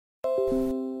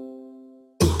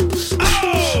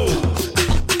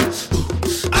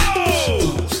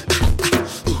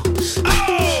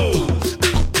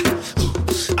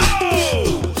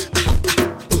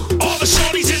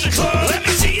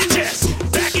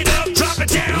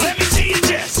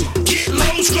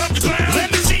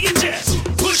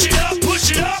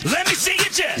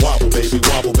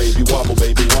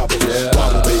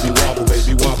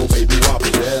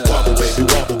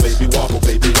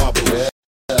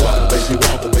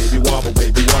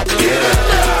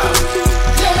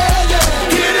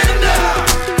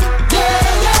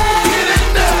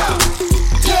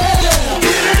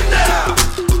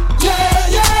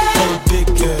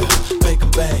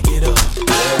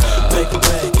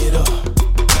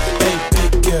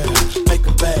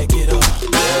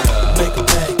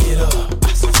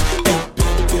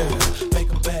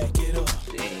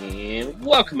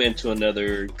welcome into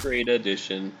another great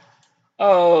edition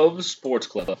of Sports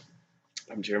Club.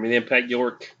 I'm Jeremy the Impact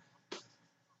York.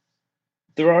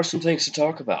 There are some things to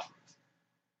talk about.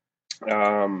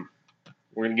 We're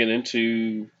going to get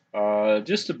into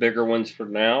just the bigger ones for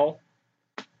now.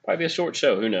 Probably a short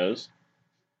show, who knows.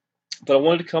 But I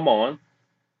wanted to come on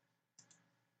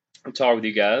and talk with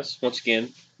you guys. Once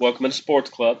again, welcome to Sports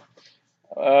Club.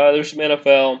 There's some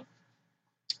NFL.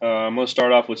 I'm going to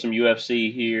start off with some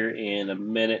UFC here in a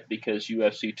minute because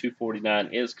UFC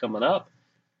 249 is coming up.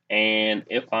 And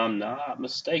if I'm not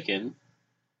mistaken,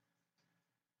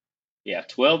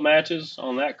 12 matches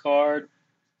on that card.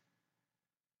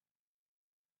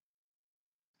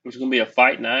 There's going to be a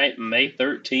fight night May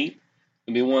 13th. Going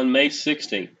to be one May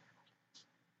 16th.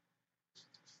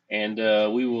 And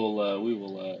we will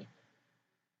let's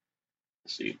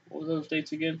see, what were those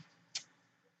dates again?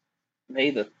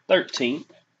 May the 13th.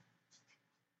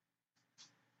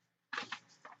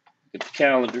 Get the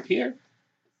calendar here.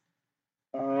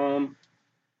 You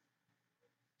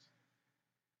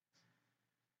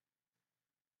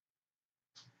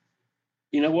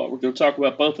know what? We're going to talk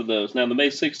about both of those. Now, the May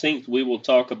 16th, we will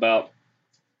talk about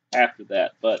after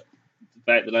that. But the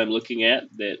fact that I'm looking at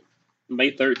that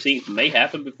May 13th may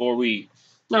happen before we.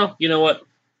 No, you know what?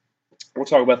 We'll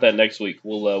talk about that next week.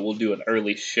 We'll do an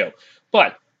early show.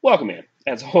 But welcome in,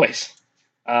 as always.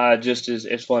 Just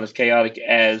as fun as chaotic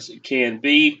as it can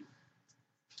be.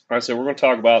 All right, so we're going to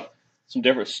talk about some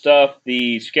different stuff.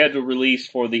 The schedule release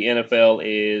for the NFL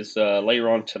is later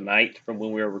on tonight from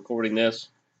when we are recording this.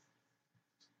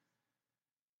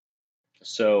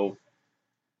 So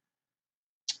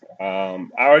I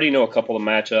already know a couple of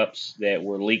matchups that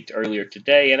were leaked earlier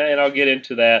today, and I'll get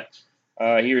into that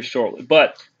here shortly.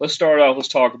 But let's start off. Let's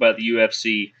talk about the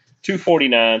UFC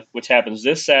 249, which happens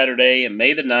this Saturday and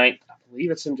May the 9th. I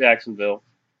believe it's in Jacksonville.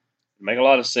 It makes a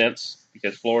lot of sense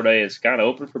because Florida is kind of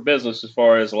open for business as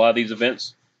far as a lot of these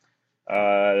events.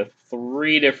 3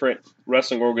 different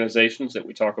wrestling organizations that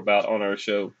we talk about on our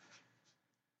show.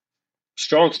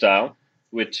 Strong Style,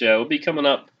 which will be coming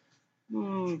up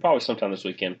probably sometime this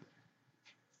weekend.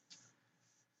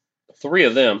 3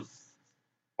 of them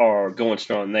are going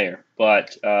strong there.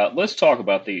 But let's talk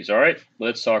about these, all right?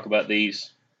 Let's talk about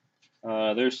these.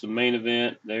 There's the main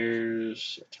event.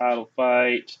 There's a title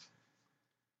fight.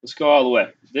 Let's go all the way.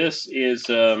 This is,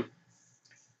 it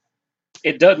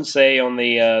doesn't say on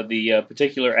the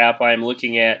particular app I'm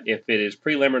looking at if it is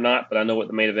prelim or not, but I know what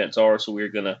the main events are, so we're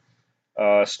going to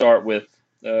start with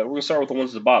the ones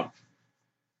at the bottom.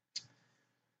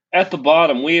 At the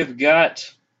bottom, we have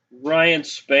got Ryan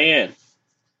Spann,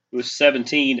 who is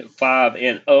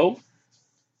 17-5-0.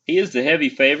 He is the heavy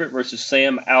favorite versus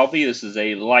Sam Alvey. This is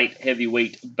a light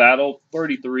heavyweight battle,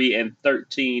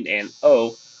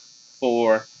 33-13-0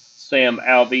 for Sam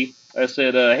Alvey. I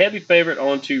said heavy favorite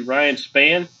onto Ryan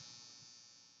Spann.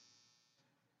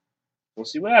 We'll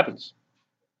see what happens.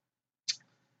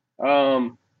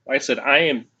 Like I said, I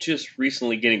am just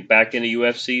recently getting back into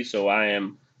UFC, so I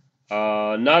am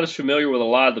not as familiar with a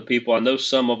lot of the people. I know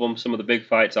some of them, some of the big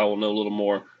fights I will know a little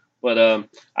more. But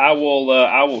I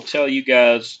will tell you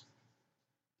guys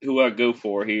who I go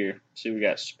for here. See, we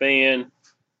got Spann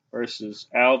versus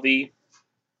Alvey.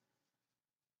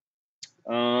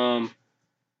 Man,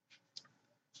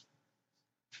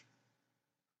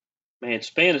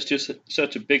 Spann is just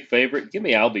such a big favorite. Give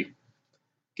me Alvey.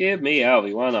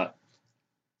 Why not?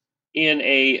 In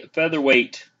a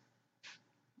featherweight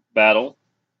battle,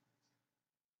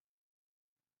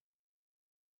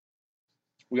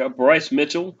 we got Bryce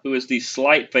Mitchell, who is the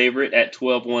slight favorite at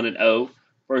 12-1-0,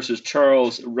 versus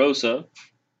Charles Rosa,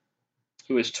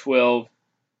 who is 12-3-0.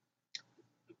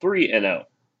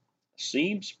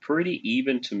 Seems pretty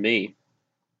even to me.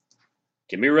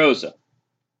 Give me Rosa.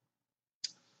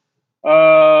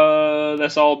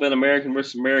 That's all been American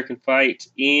versus American fight.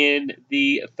 In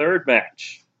the third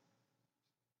match,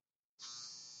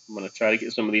 I'm going to try to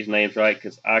get some of these names right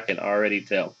because I can already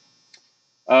tell.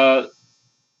 The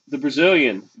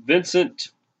Brazilian, Vincent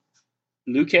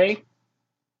Luque.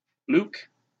 I'm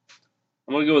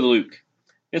going to go with Luke.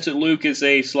 Vincent Luque is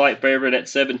a slight favorite at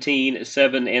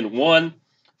 17-7-1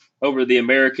 over the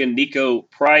American Nico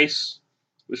Price,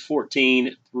 who is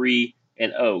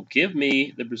 14-3-0. Give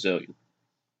me the Brazilian.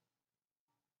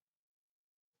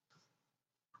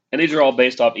 And these are all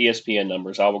based off ESPN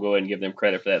numbers. I will go ahead and give them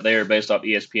credit for that. They are based off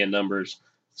ESPN numbers,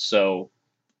 so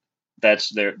that's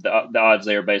the odds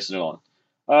they are basing it on.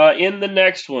 In the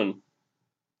next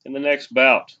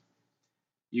bout,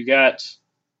 you got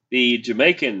the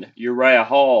Jamaican Uriah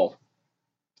Hall,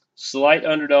 slight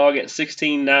underdog at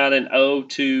 16-9-0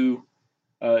 to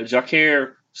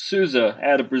Jacare Souza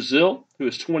out of Brazil, who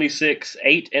is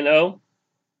 26-8-0.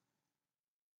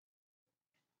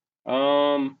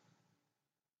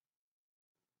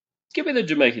 Give me the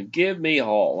Jamaican. Give me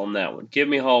Hall on that one. Give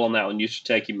me Hall on that one. You should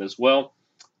take him as well.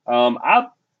 I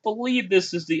believe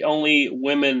this is the only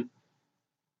women's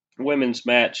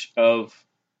match of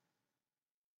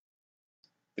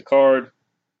the card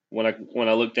when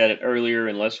I looked at it earlier,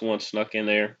 unless one snuck in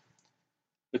there.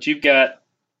 But you've got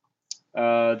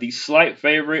the slight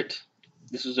favorite.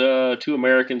 This is two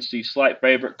Americans. The slight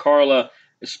favorite, Carla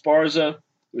Esparza,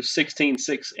 who's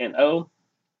 16-6-0,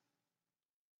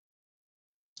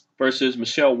 versus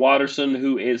Michelle Watterson,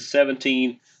 who is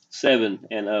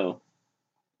 17-7-0.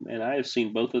 Man, I have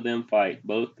seen both of them fight.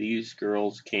 Both these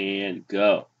girls can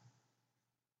go.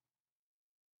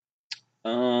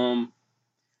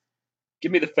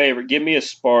 Give me the favorite. Give me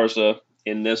Esparza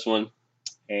in this one.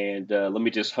 And let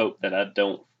me just hope that I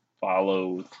don't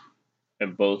follow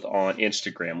them both on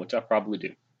Instagram, which I probably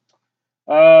do.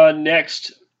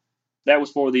 Next, that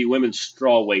was for the women's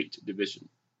strawweight division.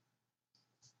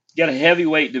 You got a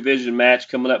heavyweight division match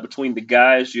coming up between the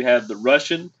guys. You have the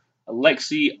Russian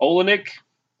Alexei Olenek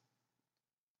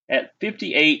at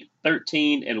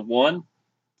 58-13-1.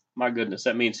 My goodness,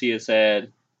 that means he has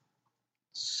had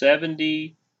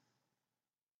 72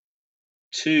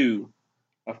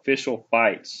 official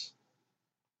fights.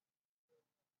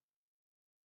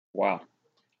 Wow.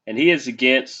 And he is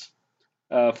against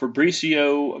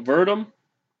Fabricio Verdum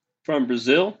from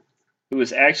Brazil, who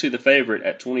is actually the favorite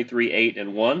at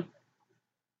 23-8-1.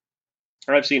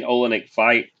 I've seen Olenek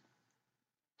fight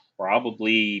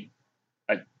probably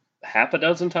half a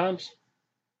dozen times,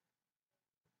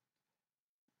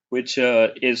 which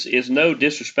is no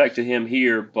disrespect to him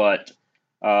here, but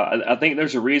I think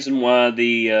there's a reason why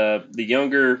the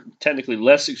younger, technically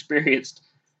less experienced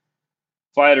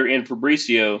fighter in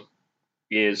Fabricio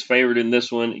is favored in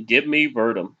this one. Give me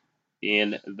Verdum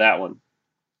in that one.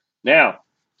 Now,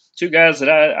 two guys that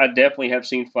I definitely have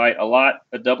seen fight a lot,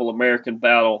 a double American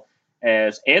battle,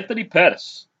 as Anthony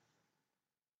Pettis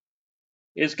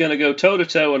is going to go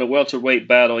toe-to-toe in a welterweight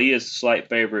battle. He is the slight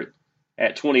favorite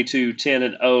at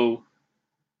 22-10-0.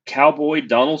 Cowboy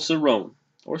Donald Cerrone,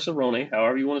 or Cerrone,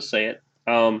 however you want to say it.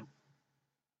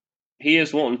 He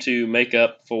is wanting to make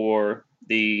up for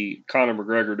the Conor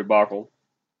McGregor debacle,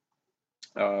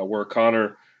 where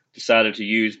Conor decided to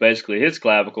use basically his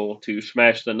clavicle to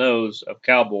smash the nose of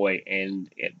Cowboy, and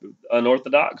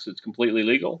unorthodox. It's completely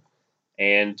legal,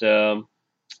 and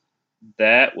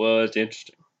that was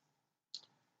interesting.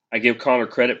 I give Conor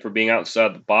credit for being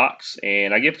outside the box,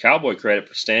 and I give Cowboy credit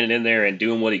for standing in there and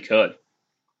doing what he could.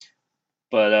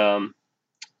 But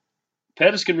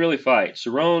Pettis can really fight.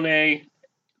 Cerrone,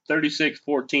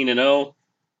 36-14-0.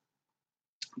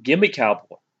 Give me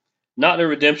Cowboy. Not a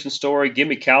redemption story. Give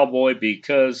me Cowboy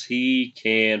because he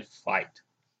can fight.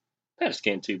 Pettis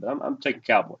can too, but I'm taking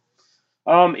Cowboy.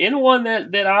 In one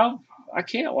that I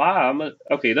can't lie.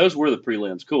 Okay, those were the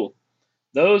prelims. Cool.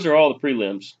 Those are all the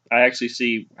prelims. I actually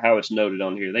see how it's noted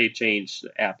on here. They change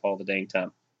the app all the dang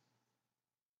time.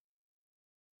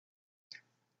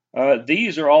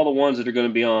 These are all the ones that are going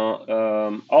to be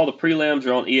on. All the prelims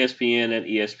are on ESPN and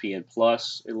ESPN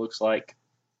Plus, it looks like.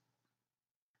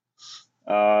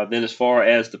 Then as far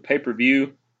as the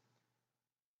pay-per-view,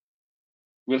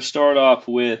 we're going to start off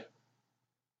with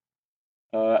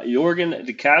Jorgen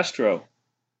De Castro,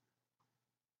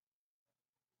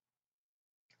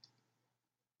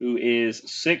 who is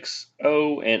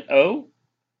 6-0-0,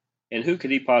 and who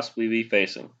could he possibly be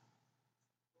facing?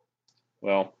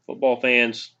 Well, football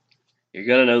fans, you're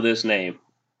going to know this name.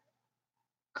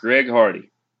 Greg Hardy.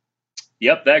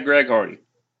 Yep, that Greg Hardy.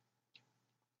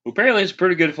 Who apparently is a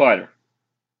pretty good fighter.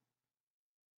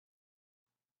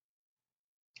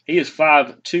 He is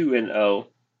 5-2-0.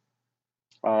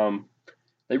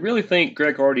 They really think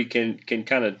Greg Hardy can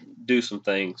kind of do some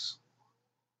things.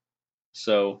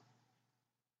 So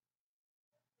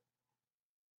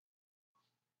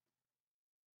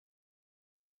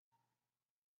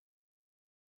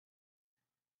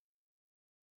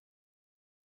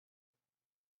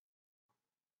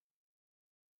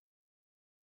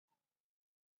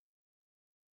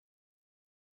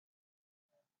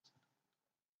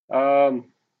I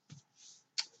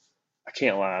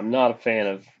can't lie. I'm not a fan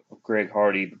of Greg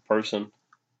Hardy, the person.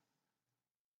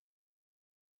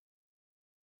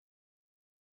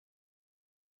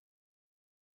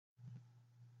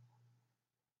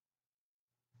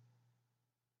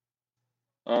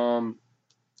 I'm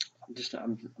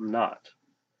not.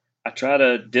 I try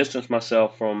to distance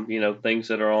myself from things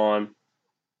that are on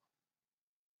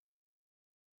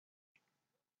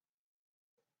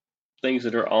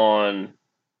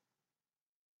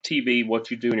TV, what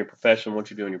you do in your profession,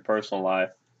 what you do in your personal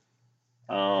life.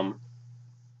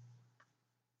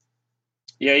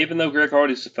 Yeah, even though Greg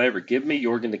Hardy's the favorite, give me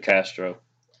Jorgen De Castro.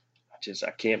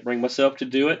 I can't bring myself to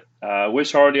do it. I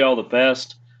wish Hardy all the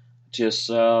best. Just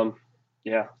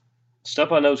yeah,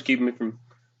 stuff I know is keeping me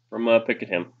from picking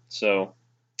him. So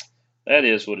that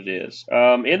is what it is.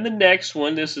 In the next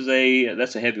one, that's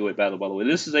a heavyweight battle, by the way.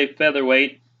 This is a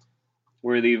featherweight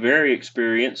where the very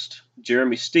experienced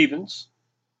Jeremy Stevens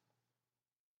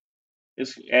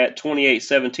is at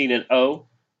 28-17-0,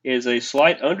 is a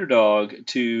slight underdog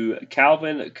to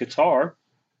Calvin Kattar.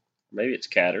 Maybe it's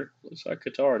Catter. Looks like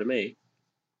Qatar to me.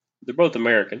 They're both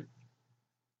American.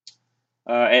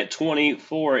 At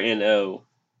 24-0.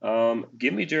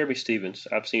 Give me Jeremy Stevens.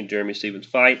 I've seen Jeremy Stevens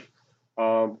fight.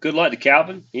 Good luck to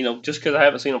Calvin. Just because I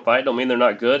haven't seen them fight don't mean they're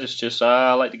not good. It's just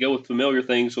I like to go with familiar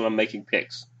things when I'm making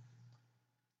picks.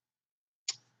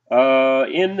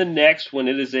 In the next one,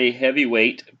 it is a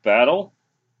heavyweight battle.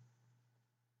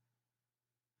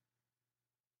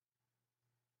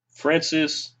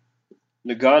 Francis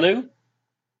Ngannou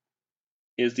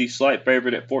is the slight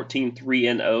favorite at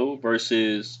 14-3-0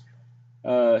 versus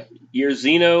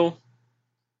Yerzino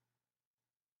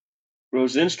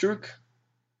Rosenstruck.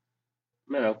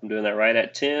 Man, I hope I'm doing that right.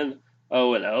 At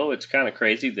 10-0-0, it's kind of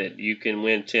crazy that you can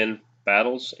win 10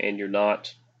 battles and you're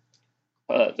not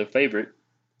the favorite.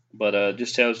 But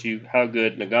just tells you how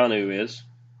good Ngannou is.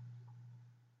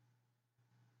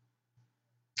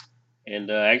 And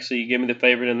actually, you give me the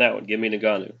favorite in that one. Give me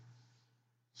Ngannou.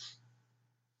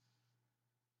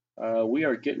 We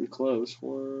are getting close.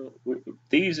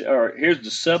 Here's the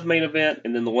sub-main event,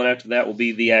 and then the one after that will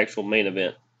be the actual main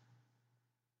event.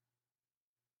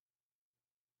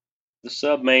 The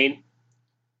sub-main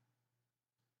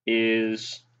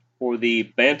is for the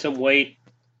bantamweight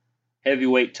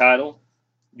heavyweight title.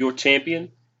 Your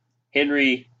champion,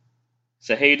 Henry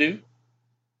Cejudo.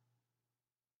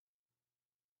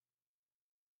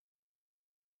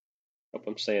 Hope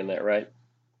I'm saying that right.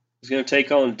 He's going to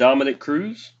take on Dominic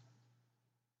Cruz.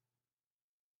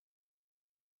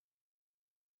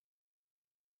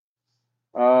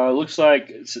 Looks like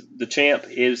the champ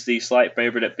is the slight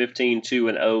favorite at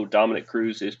 15-2-0. Dominic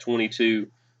Cruz is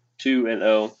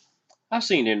 22-2-0. I've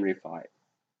seen Henry fight.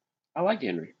 I like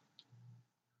Henry.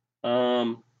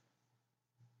 I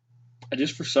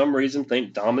just for some reason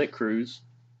think Dominic Cruz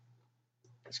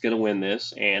is going to win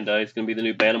this, and he's going to be the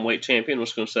new bantamweight champion, which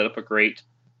is going to set up a great.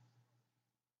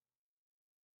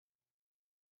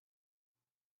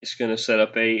 It's going to set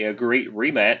up a great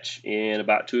rematch in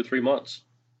about 2 or 3 months.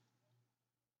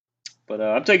 But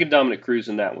I'm taking Dominic Cruz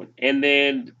in that one. And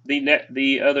then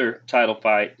the other title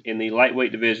fight in the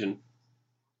lightweight division.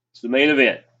 It's the main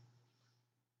event.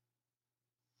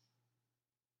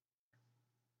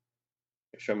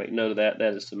 Make sure I make note of that.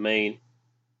 That is the main.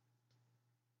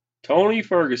 Tony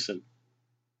Ferguson.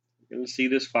 You're going to see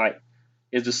this fight.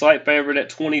 Is the slight favorite at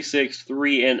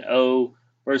 26-3-0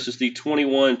 versus the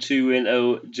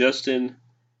 21-2-0 Justin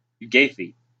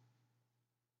Gaethje.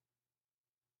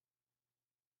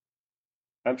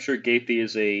 I'm sure Gaethje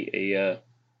is a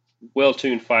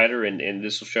well-tuned fighter, and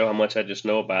this will show how much I just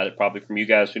know about it, probably from you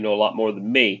guys who know a lot more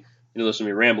than me. You listen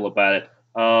to me ramble about it.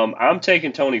 I'm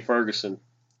taking Tony Ferguson.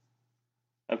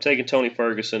 I'm taking Tony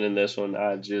Ferguson in this one.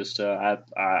 I just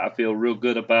I feel real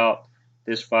good about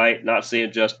this fight. Not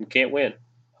saying Justin can't win.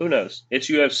 Who knows? It's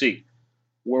UFC.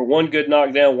 We're one good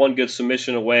knockdown, one good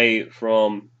submission away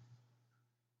from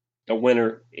a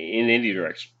winner in any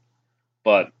direction.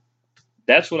 But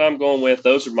that's what I'm going with.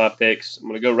 Those are my picks. I'm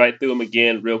going to go right through them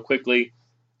again real quickly.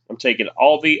 I'm taking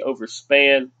Alvey over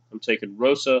Spann. I'm taking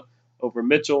Rosa over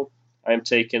Mitchell. I'm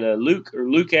taking Luke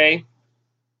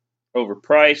over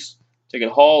Price. I'm taking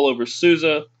Hall over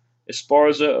Souza.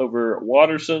 Esparza over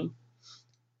Watterson.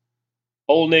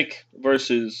 I'm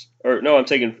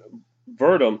taking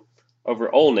Verdum over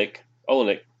Olnick.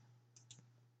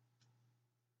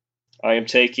 I am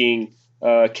taking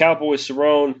Cowboy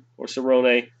Cerrone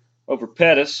over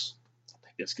Pettis. I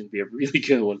think that's going to be a really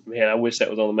good one. Man, I wish that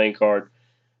was on the main card.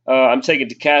 I'm taking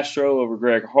De Castro over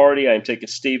Greg Hardy. I'm taking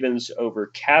Stevens over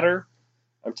Catter.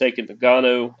 I'm taking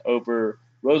Ngannou over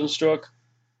Rosenstruck.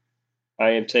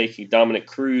 I am taking Dominic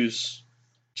Cruz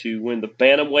to win the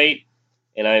bantamweight,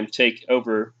 and I am taking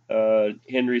over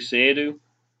Henry Cejudo.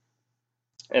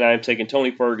 And I am taking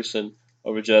Tony Ferguson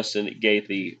over Justin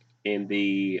Gaethje in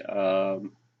the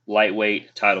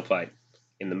lightweight title fight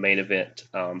in the main event.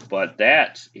 But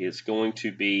that is going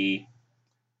to be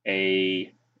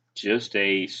just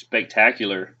a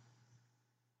spectacular.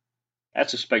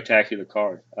 That's a spectacular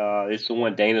card. It's the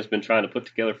one Dana's been trying to put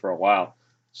together for a while.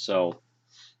 So,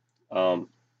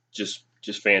 just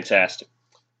just fantastic.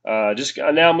 Just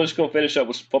now, I'm just going to finish up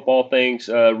with some football things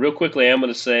real quickly. I'm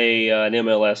going to say an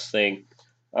MLS thing.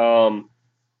 Um,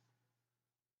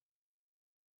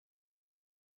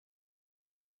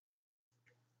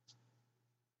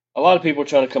 a lot of people are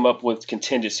trying to come up with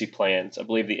contingency plans. I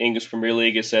believe the English Premier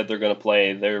League has said they're going to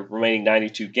play their remaining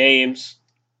 92 games.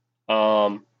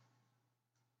 Um,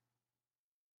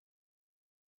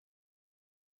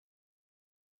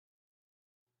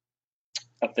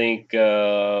 I think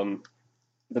the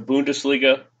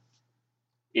Bundesliga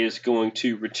is going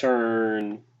to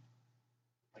return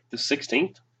like the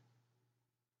 16th.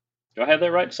 Do I have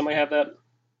that right? Does somebody have that?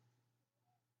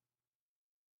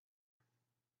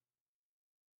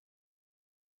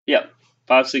 Yeah,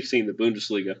 5/16, the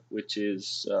Bundesliga, which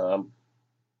is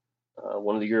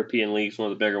one of the European leagues,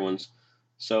 one of the bigger ones.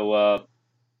 So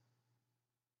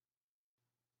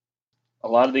a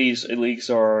lot of these leagues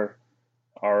are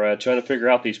trying to figure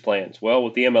out these plans. Well,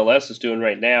 what the MLS is doing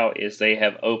right now is they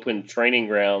have open training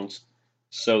grounds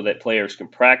so that players can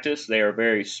practice. They are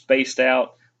very spaced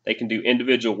out. They can do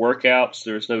individual workouts.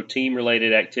 There's no team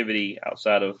related activity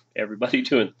outside of everybody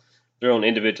doing their own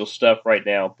individual stuff right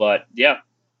now. But yeah,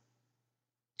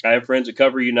 I have friends that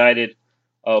cover United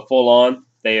full on.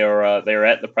 They are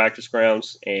at the practice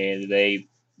grounds and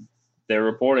they're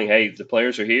reporting, hey, the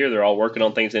players are here. They're all working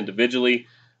on things individually.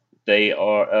 They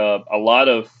are a lot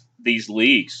of these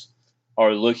leagues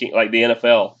are looking like the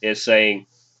NFL is saying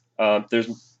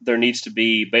there needs to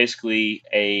be basically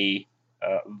a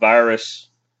virus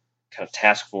kind of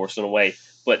task force in a way,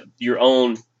 but your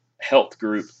own health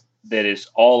group that is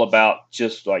all about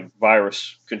just like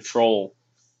virus control,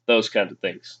 those kinds of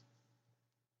things.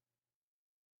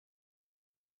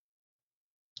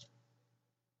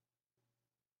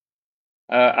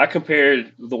 I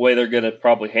compared the way they're going to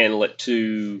probably handle it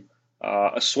to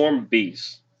a swarm of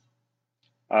bees.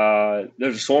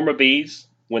 There's a swarm of bees.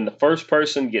 When the first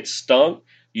person gets stung,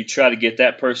 you try to get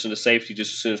that person to safety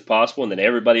just as soon as possible, and then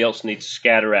everybody else needs to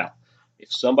scatter out.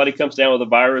 If somebody comes down with a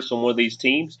virus on one of these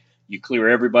teams, you clear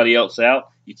everybody else out.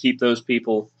 You keep those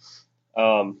people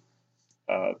um,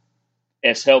 uh,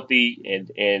 as healthy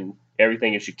and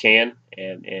everything as you can,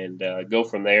 and go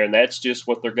from there. And that's just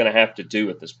what they're going to have to do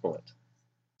at this point.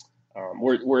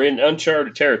 We're in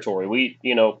uncharted territory.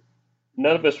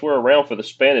 None of us were around for the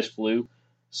Spanish flu,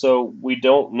 so we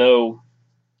don't know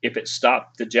if it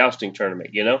stopped the jousting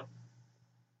tournament.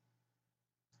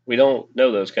 We don't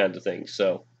know those kinds of things.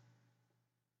 So,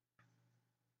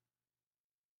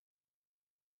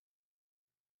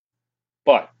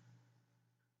 but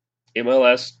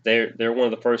MLS, they're one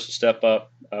of the first to step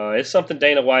up. It's something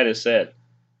Dana White has said.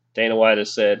 Dana White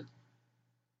has said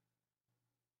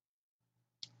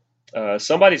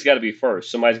somebody's got to be first.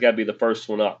 Somebody's got to be the first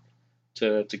one up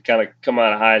to kind of come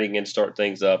out of hiding and start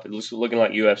things up. It's looking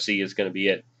like UFC is going to be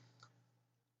it.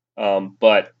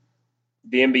 But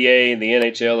the NBA and the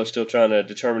NHL are still trying to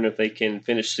determine if they can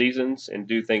finish seasons and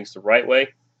do things the right way.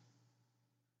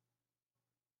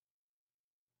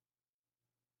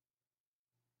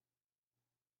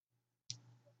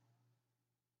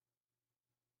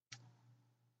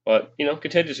 But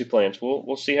contingency plans.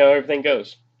 We'll see how everything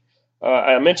goes.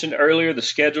 I mentioned earlier the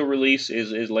schedule release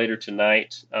is later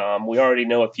tonight. We already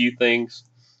know a few things.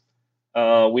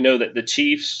 We know that the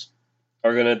Chiefs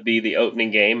are going to be the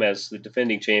opening game as the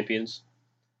defending champions.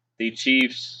 The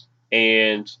Chiefs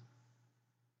and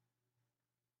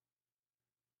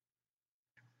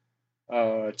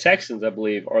Texans, I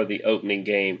believe, are the opening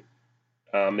game.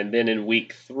 And then in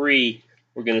week 3,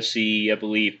 we're going to see, I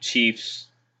believe, Chiefs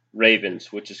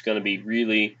Ravens, which is going to be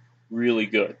really, really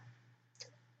good.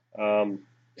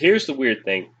 Here's the weird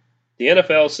thing. The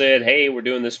NFL said, hey, we're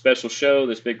doing this special show,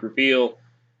 this big reveal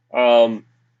um,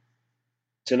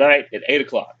 tonight at 8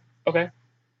 o'clock. Okay.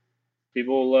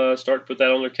 People start to put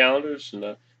that on their calendars.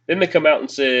 And then they come out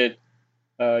and said,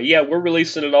 yeah, we're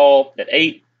releasing it all at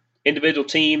 8. Individual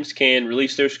teams can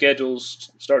release their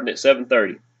schedules starting at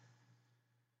 7:30.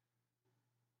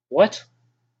 What?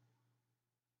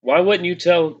 Why wouldn't you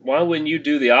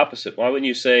do the opposite? Why wouldn't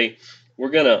you say, we're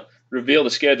going to reveal the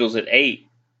schedules at 8?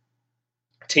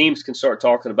 Teams can start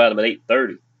talking about them at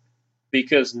 8:30.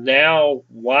 Because now,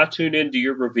 why tune into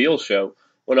your reveal show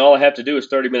when all I have to do is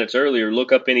 30 minutes earlier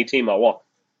look up any team I want?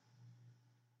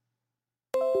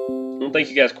 I don't think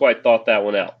you guys quite thought that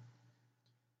one out.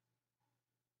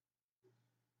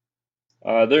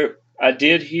 I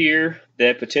did hear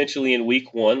that potentially in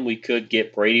week 1 we could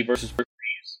get Brady versus Breeze.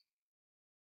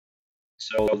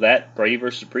 So that Brady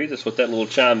versus Breeze, that's what that little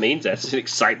chime means. That's an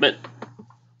excitement.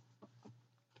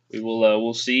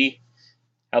 We'll see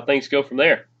how things go from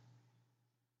there.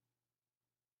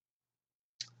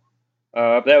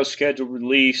 That was scheduled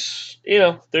release.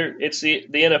 It's the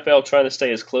NFL trying to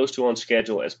stay as close to on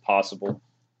schedule as possible.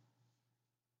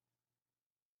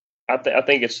 I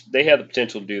think they have the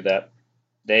potential to do that.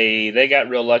 They got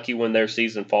real lucky when their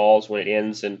season falls, when it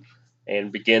ends and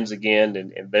begins again,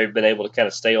 and they've been able to kind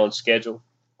of stay on schedule,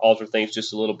 alter things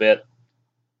just a little bit.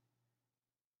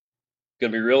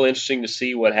 Going to be real interesting to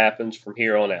see what happens from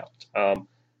here on out.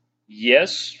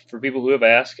 Yes, for people who have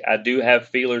asked, I do have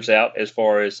feelers out as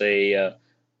far as a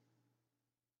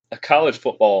college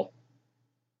football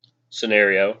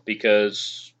scenario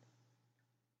because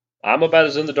I'm about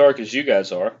as in the dark as you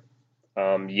guys are.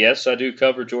 Yes, I do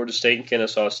cover Georgia State and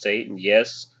Kennesaw State, and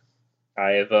yes,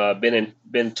 I have been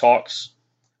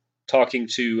talking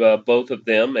to both of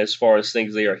them as far as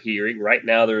things they are hearing. Right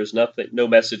now, there is no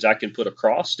message I can put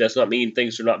across. Does not mean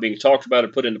things are not being talked about or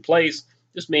put into place.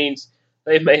 Just means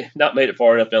they've not made it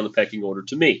far enough down the pecking order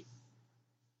to me,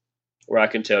 where I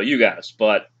can tell you guys.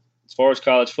 But as far as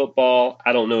college football,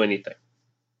 I don't know anything.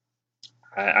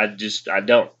 I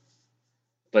don't.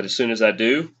 But as soon as I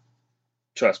do,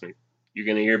 trust me, you're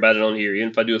going to hear about it on here. Even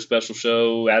if I do a special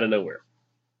show out of nowhere,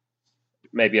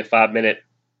 maybe a 5-minute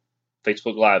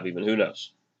Facebook Live, even who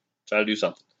knows? Try to do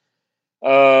something.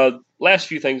 Last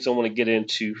few things I want to get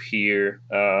into here.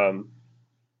 The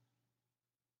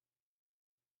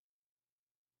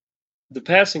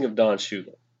passing of Don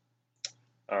Shula.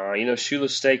 Shula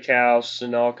Steakhouse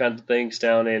and all kinds of things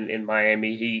down in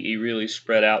Miami. He really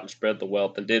spread out and spread the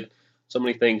wealth and did so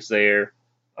many things there.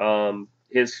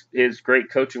 His great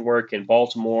coaching work in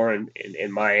Baltimore and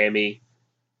in Miami.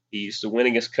 He's the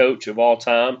winningest coach of all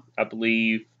time. I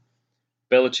believe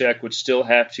Belichick would still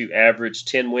have to average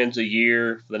 10 wins a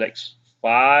year for the next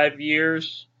 5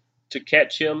 years to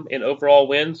catch him in overall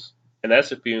wins, and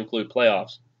that's if you include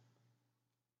playoffs,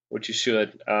 which you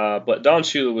should. But Don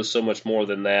Shula was so much more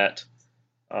than that.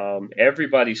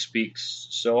 Everybody speaks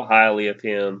so highly of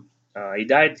him. He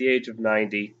died at the age of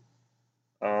 90.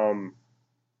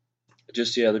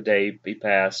 Just the other day, he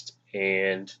passed,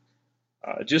 and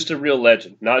just a real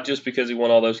legend. Not just because he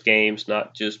won all those games,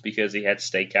 not just because he had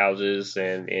steakhouses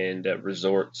and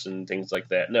resorts and things like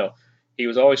that. No, he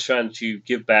was always trying to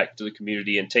give back to the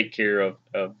community and take care of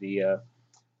the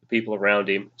people around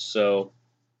him.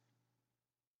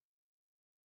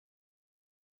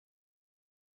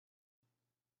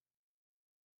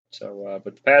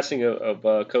 But the passing of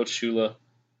Coach Shula,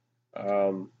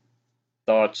 um,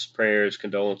 thoughts, prayers,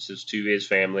 condolences to his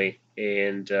family,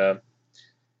 and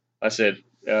I said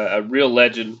a real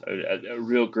legend, a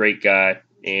real great guy,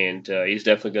 and he's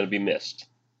definitely going to be missed.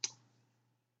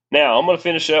 Now, I'm going to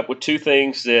finish up with two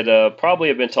things that probably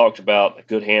have been talked about a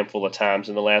good handful of times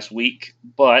in the last week,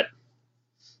 but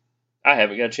I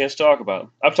haven't got a chance to talk about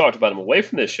them. I've talked about them away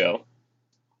from this show,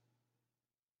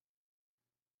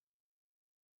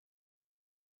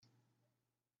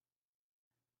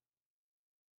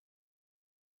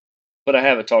 but I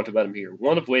haven't talked about them here.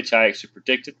 One of which I actually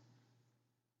predicted,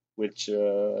 which,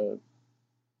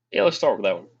 yeah, let's start with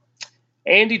that one.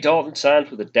 Andy Dalton signs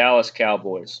with the Dallas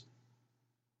Cowboys.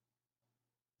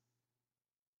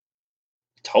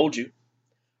 Told you.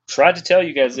 Tried to tell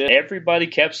you guys this. Everybody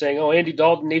kept saying, oh, Andy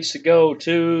Dalton needs to go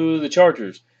to the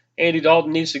Chargers. Andy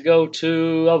Dalton needs to go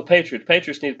to the Patriots.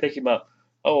 Patriots need to pick him up.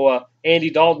 Andy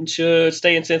Dalton should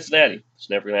stay in Cincinnati. It's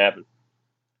never going to happen.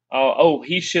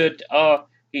 He should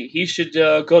he should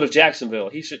go to Jacksonville.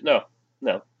 He should no.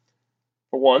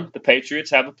 For one, the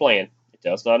Patriots have a plan. It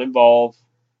does not involve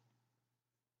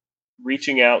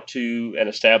reaching out to an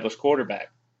established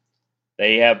quarterback.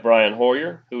 They have Brian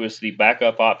Hoyer, who is the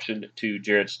backup option to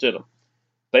Jarrett Stidham.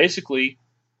 Basically,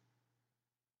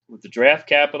 with the draft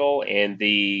capital and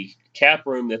the cap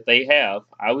room that they have,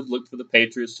 I would look for the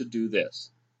Patriots to do this.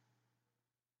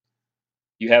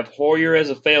 You have Hoyer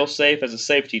as a fail-safe, as a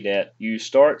safety net. You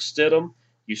start Stidham.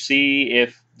 You see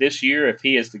if this year, if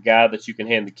he is the guy that you can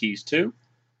hand the keys to,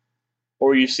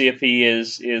 or you see if he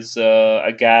is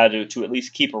a guy to at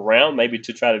least keep around, maybe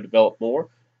to try to develop more,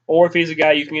 or if he's a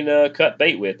guy you can cut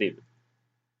bait with even.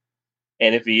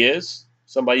 And if he is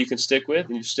somebody you can stick with,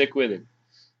 then you stick with him.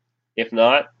 If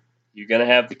not, you're going to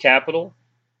have the capital,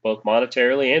 both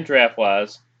monetarily and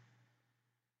draft-wise,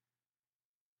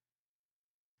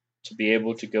 to be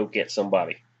able to go get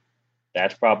somebody.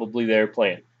 That's probably their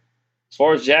plan. As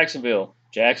far as Jacksonville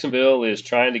is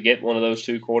trying to get one of those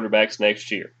two quarterbacks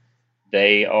next year.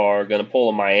 They are going to pull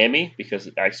a Miami because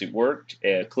it actually worked.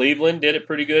 Cleveland did it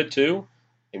pretty good too.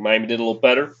 I think Miami did a little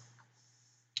better.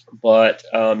 But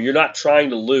you're not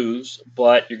trying to lose,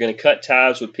 but you're going to cut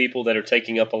ties with people that are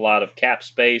taking up a lot of cap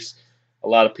space a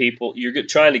lot of people. You're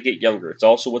trying to get younger. It's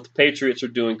also what the Patriots are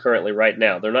doing currently right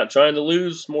now. They're not trying to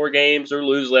lose more games or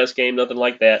lose less games, nothing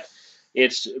like that.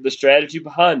 It's the strategy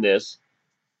behind this.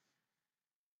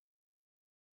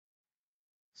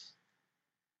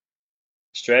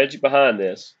 Strategy behind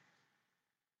this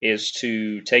is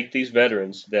to take these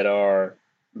veterans that are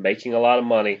making a lot of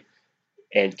money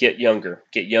and get younger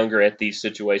at these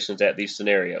situations, at these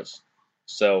scenarios.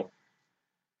 So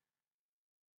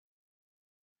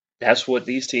that's what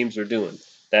these teams are doing.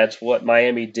 That's what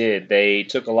Miami did. They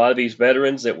took a lot of these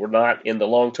veterans that were not in the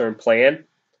long-term plan,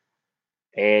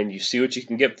 and you see what you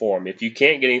can get for them. If you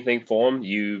can't get anything for them,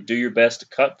 you do your best to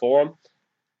cut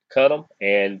them,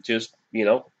 and just,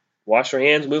 wash your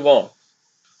hands, move on.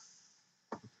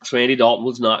 Andy Dalton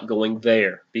was not going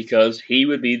there because he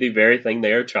would be the very thing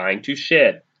they are trying to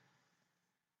shed.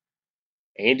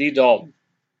 Andy Dalton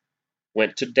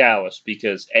went to Dallas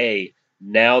because,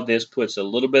 now this puts a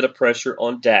little bit of pressure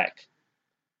on Dak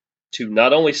to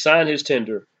not only sign his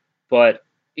tender, but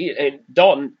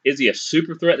Dalton, is he a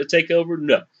super threat to take over?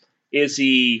 No. Is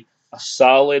he a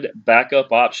solid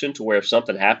backup option to where if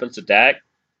something happens to Dak,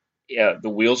 the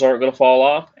wheels aren't going to fall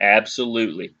off?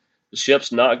 Absolutely. The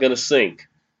ship's not going to sink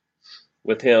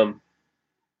with him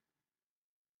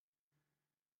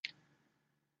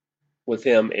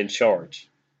in charge.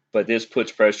 But this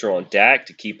puts pressure on Dak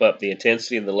to keep up the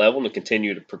intensity and the level and to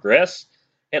continue to progress.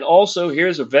 And also,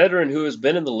 here's a veteran who has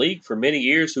been in the league for many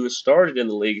years, who has started in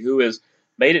the league, who has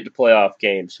made it to playoff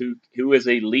games, who is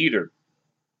a leader.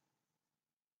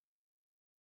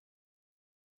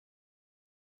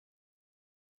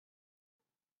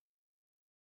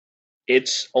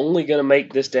 It's only going to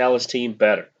make this Dallas team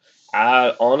better.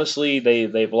 Honestly,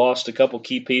 they've lost a couple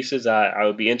key pieces. I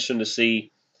would be interested to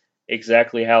see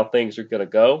exactly how things are going to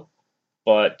go.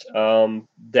 But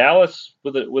Dallas,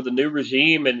 with a new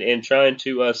regime and trying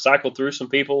to cycle through some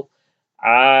people,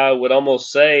 I would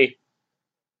almost say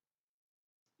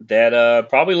that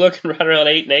probably looking right around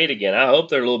 8-8 again. I hope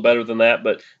they're a little better than that,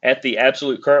 but at the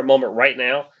absolute current moment right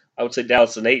now, I would say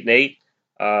Dallas is an 8-8.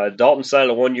 Dalton signed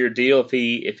a 1-year deal.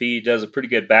 If he does a pretty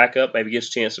good backup, maybe gets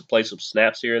a chance to play some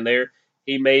snaps here and there,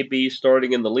 he may be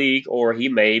starting in the league, or he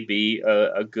may be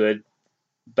a good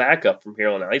backup from here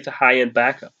on out. He's a high end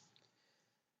backup.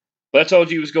 But I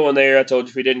told you he was going there. I told you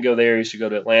if he didn't go there, he should go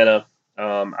to Atlanta.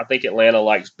 I think Atlanta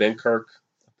likes Ben Kirk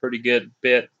a pretty good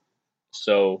bit.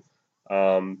 So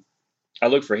I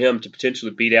look for him to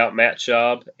potentially beat out Matt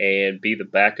Schaub and be the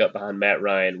backup behind Matt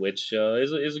Ryan, which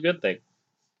is a good thing.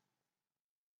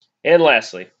 And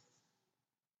lastly,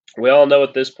 we all know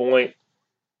at this point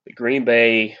that Green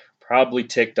Bay probably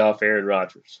ticked off Aaron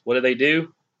Rodgers. What did they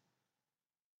do?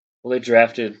 Well, they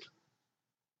drafted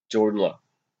Jordan Love.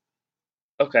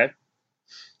 Okay.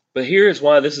 But here is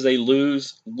why this is a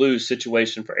lose-lose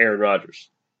situation for Aaron Rodgers.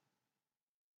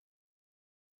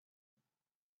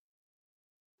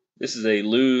 This is a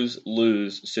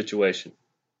lose-lose situation.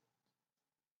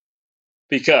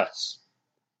 Because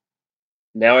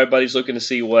now everybody's looking to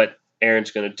see what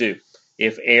Aaron's going to do.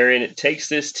 If Aaron takes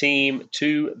this team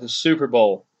to the Super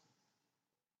Bowl,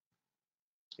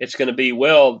 it's going to be,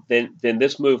 well, then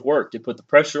this move worked. It put the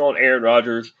pressure on Aaron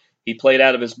Rodgers. He played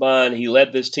out of his mind. He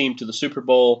led this team to the Super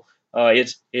Bowl.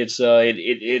 It's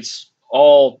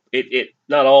all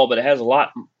not all, but it has a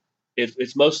lot.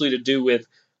 It's mostly to do with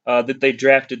that they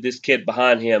drafted this kid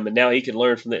behind him, and now he can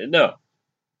learn from it. No,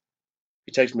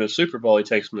 he takes him to the Super Bowl. He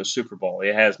takes him to the Super Bowl.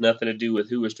 It has nothing to do with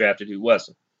who was drafted, who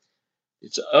wasn't.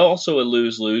 It's also a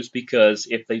lose-lose because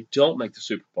if they don't make the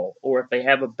Super Bowl, or if they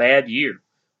have a bad year,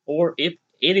 or if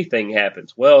anything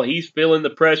happens, well, he's feeling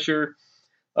the pressure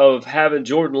of having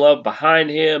Jordan Love behind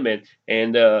him,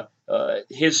 and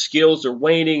his skills are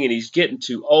waning, and he's getting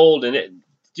too old. And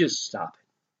just stop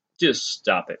it. Just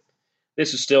stop it.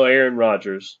 This is still Aaron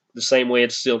Rodgers, the same way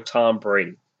it's still Tom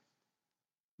Brady.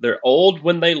 They're old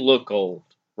when they look old.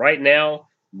 Right now,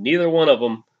 neither one of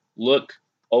them look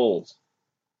old.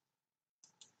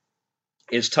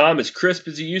 Is Tom as crisp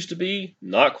as he used to be?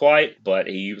 Not quite, but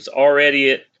he was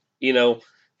already he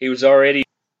was already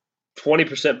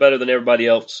 20% better than everybody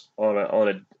else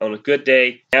on a good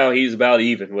day. Now he's about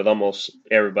even with almost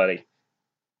everybody.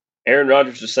 Aaron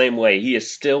Rodgers the same way. He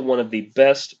is still one of the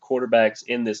best quarterbacks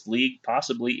in this league,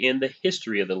 possibly in the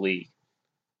history of the league.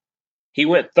 He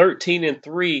went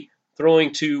 13-3,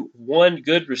 throwing to one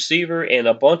good receiver and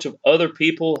a bunch of other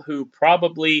people who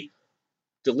probably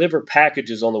deliver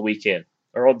packages on the weekend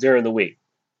or during the week.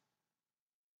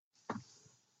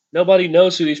 Nobody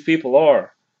knows who these people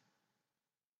are.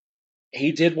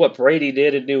 He did what Brady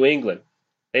did in New England.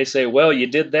 They say, well, you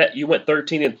did that. You went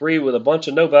 13-3 with a bunch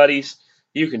of nobodies.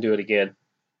 You can do it again.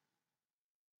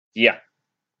 Yeah,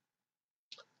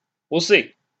 we'll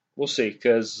see. We'll see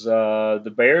because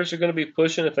the Bears are going to be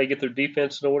pushing if they get their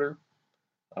defense in order.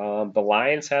 The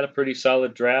Lions had a pretty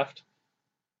solid draft.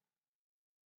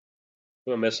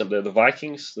 Who am I missing there? The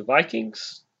Vikings. The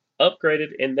Vikings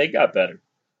upgraded and they got better.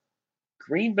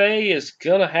 Green Bay is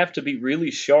going to have to be really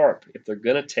sharp if they're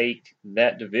going to take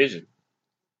that division.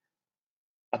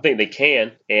 I think they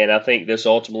can, and I think this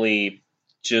ultimately,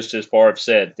 just as Favre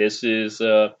said, this is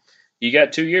you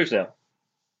got 2 years now.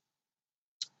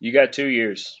 You got 2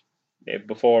 years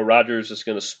before Rodgers is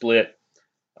going to split.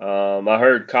 I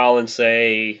heard Colin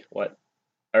say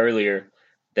earlier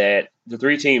that the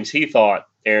 3 teams he thought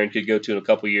Aaron could go to in a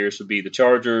couple of years would be the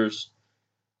Chargers,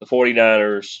 the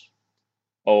 49ers,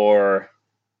 or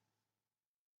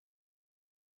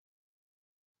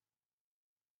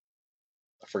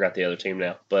I forgot the other team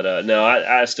now. But no,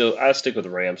 I stick with the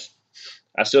Rams.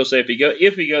 I still say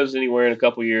if he goes anywhere in a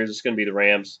couple of years, it's going to be the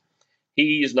Rams.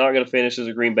 He is not going to finish as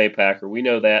a Green Bay Packer. We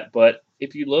know that. But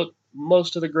if you look,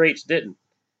 most of the greats didn't.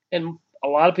 And a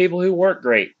lot of people who weren't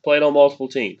great played on multiple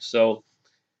teams. So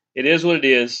it is what it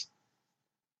is.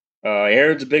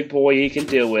 Aaron's a big boy. He can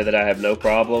deal with it. I have no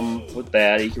problem with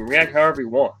that. He can react however he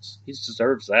wants. He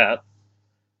deserves that.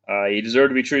 He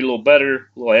deserved to be treated a little better.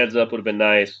 A little heads up would have been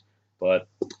nice. But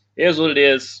it is what it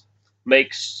is.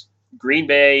 Makes Green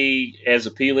Bay as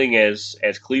appealing as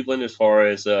Cleveland as far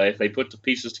as if they put the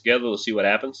pieces together, we'll see what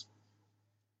happens.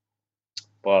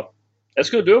 But that's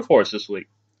going to do it for us this week.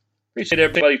 Appreciate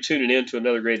everybody tuning in to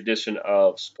another great edition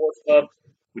of Sports Hub.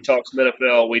 We talked some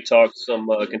NFL. We talked some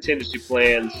contingency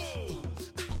plans.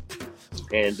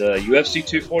 And UFC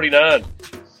 249.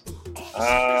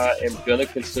 I am going to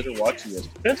consider watching this.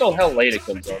 Depends on how late it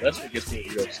comes on. That's what gets me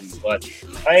with UFC. But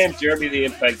I am Jeremy the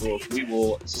Impact Wolf. We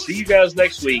will see you guys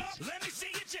next week.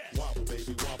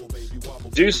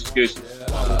 Deuces, goose.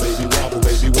 Wobble, baby, wobble,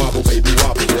 baby, wobble, baby,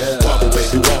 wobble. Wobble,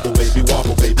 baby, wobble, baby,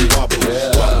 wobble, baby, wobble.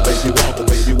 Wobble, baby, wobble,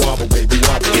 baby, wobble, baby,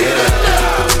 wobble. Get it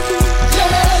now.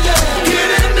 Yeah, yeah. Get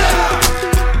it now.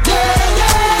 Yeah,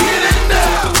 yeah. Get it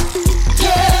now.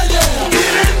 Yeah, yeah.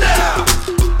 Get it now.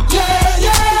 Yeah,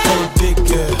 yeah. Hey, big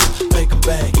girl, make 'em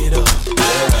bag it up.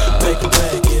 Make 'em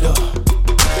bag it up.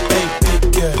 Hey, big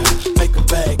girl, make 'em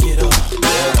bag it up.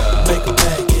 Make 'em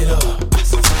bag it up.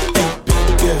 Hey, big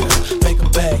girl, make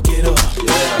 'em bag it up.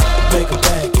 Make 'em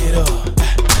bag it up.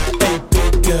 Hey,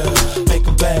 big girl, make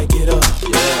 'em bag it up.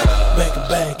 Make 'em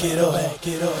bag it up. Bag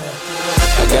it up.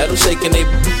 I got them shaking they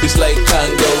boobies like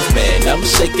Congos, man. I'm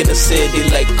shaking the city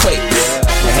like quakes.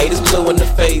 My haters blue in the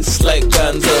face like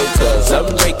Gonzo, cause I'm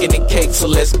breaking the cake, so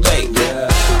let's bake.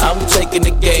 I'm taking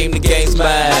the game's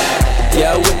mine.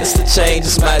 Y'all witness the change,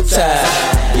 it's my time.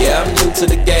 Yeah, I'm new to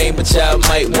the game, but y'all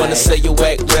might wanna say your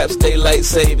whack raps, daylight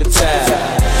saving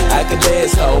time. I can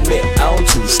dance, homie, I don't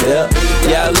two-step.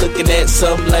 Y'all looking at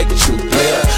something like a true player.